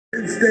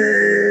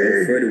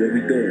Wednesday. Freddie, what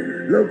we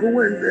doing? Local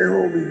Wednesday,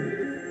 homie.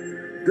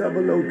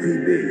 Double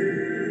OTB.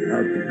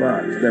 Out the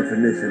box.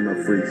 Definition of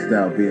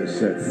freestyle being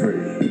set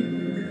free.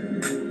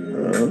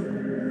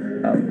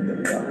 Out the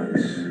box.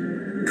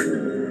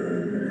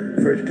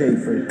 First came,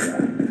 first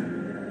drive.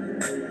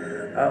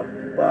 Out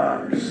the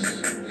box.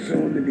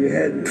 Soon to be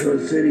heading to a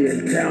city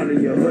and town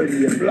in your hood and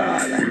your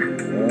block.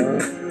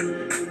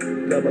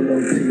 Double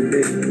OTB.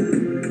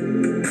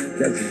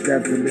 That's the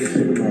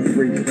definition of my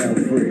freestyle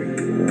free.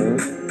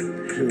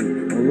 On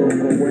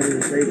Local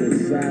Wednesday, the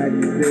side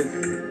bitch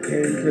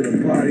came to the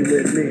party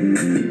with me.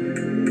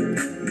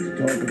 He's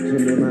talking to me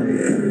in my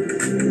ear.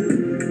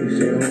 He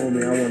said,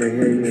 homie, I want to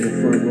hear you in the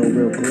front row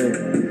real clear.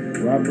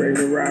 So I bring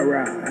the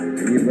rah-rah, and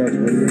you best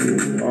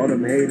believe all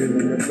them haters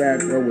in the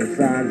back row with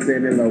signs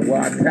saying they love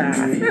Wata.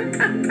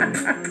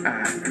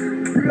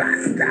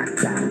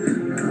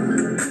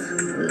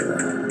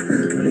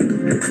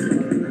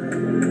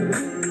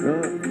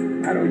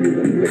 I don't use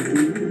a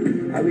blicky.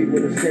 I leave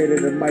with a shade of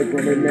the mic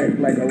on the neck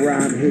like a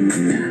rhyme hit.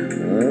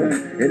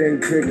 It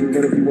ain't tricky,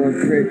 but if you want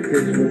trick,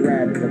 fish for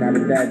rabbits. I got a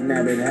bad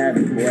nabbit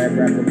habit. Boy, that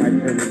rapper might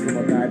turn into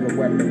a guy with a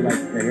weapon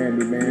like the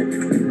handyman.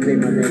 Say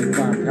my name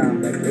 5 times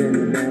like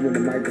Candyman with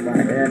the mic in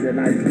my hand and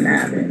I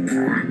snap it.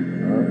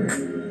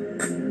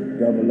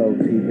 Double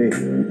OTV.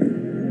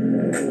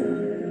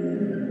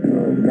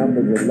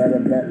 Numbers of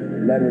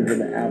letters in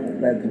the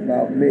alphabet's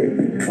about me.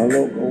 On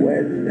Local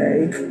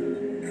Wednesday,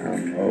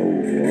 I'm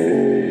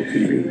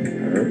OTV.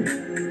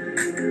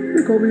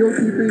 They call me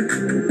OTV.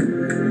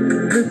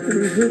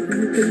 Mystery hit and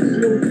you can't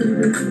see OTV.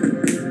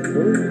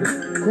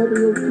 Call me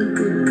OTV.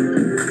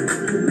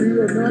 To be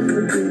or not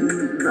to be.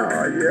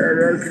 Nah, yeah,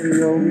 that's me,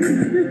 homie.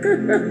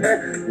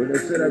 When I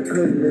said I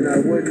couldn't and I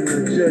wouldn't, I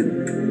shouldn't.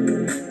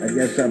 I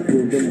guess I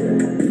proved them wrong.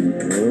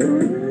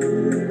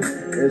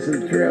 There's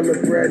some trail of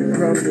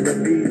breadcrumbs that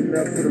I'm eating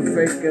up for the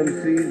fake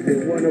MCs that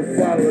want to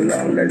follow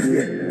along. Let's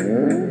get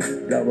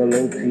double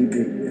OTB.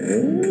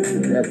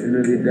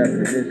 Definitely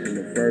definition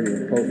of 30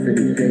 and post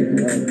 50 shades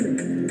of me.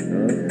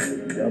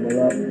 Double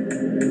up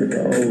with the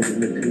O's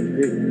and the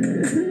TV.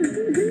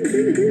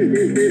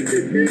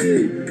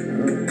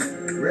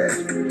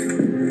 Rest.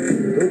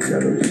 Don't tell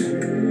them shit.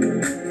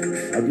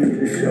 I'll give you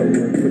the show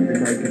and put the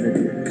mic in the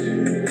ditch.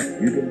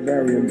 You can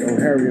bury him, don't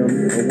hurry him,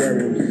 don't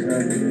worry him,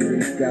 son.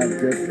 He's got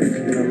good things,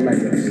 spin him like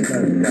a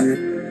stun gun.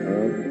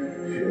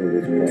 Show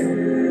this part.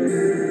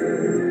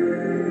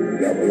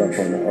 Double up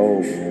on the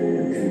O's.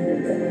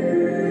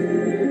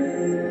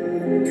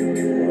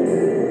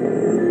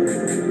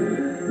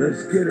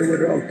 Let's get it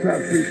with all top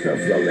freestyle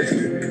flow. Let's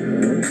get it.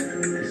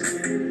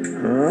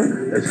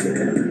 Let's get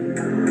it.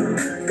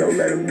 Don't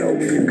let them know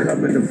when you're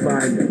coming to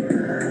find them.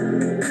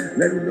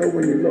 Let them know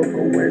when you're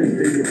Local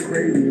Wednesday, you're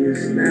crazy, you're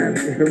snap,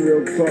 and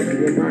real talk in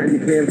your mind, you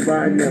can't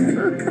find them.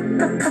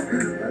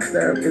 My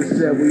therapist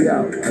said we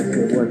out. I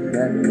said, what's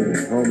that mean?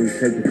 Homie,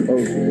 take your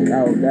clothes and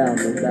towel down,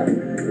 no doubt. We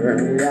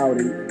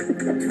outie.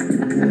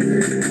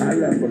 I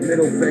left a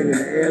middle finger in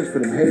the air for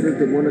them haters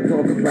that want to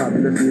talk about me.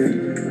 Listen,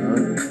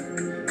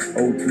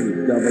 OT,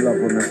 double up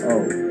on the O.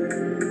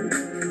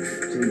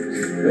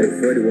 Hey,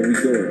 Freddie, what we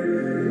doing?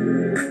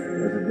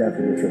 That's a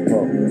definition of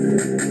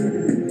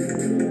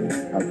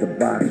out the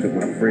box with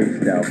my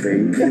freestyle,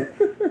 baby.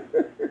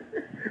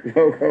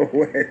 Local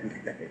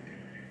Wednesday.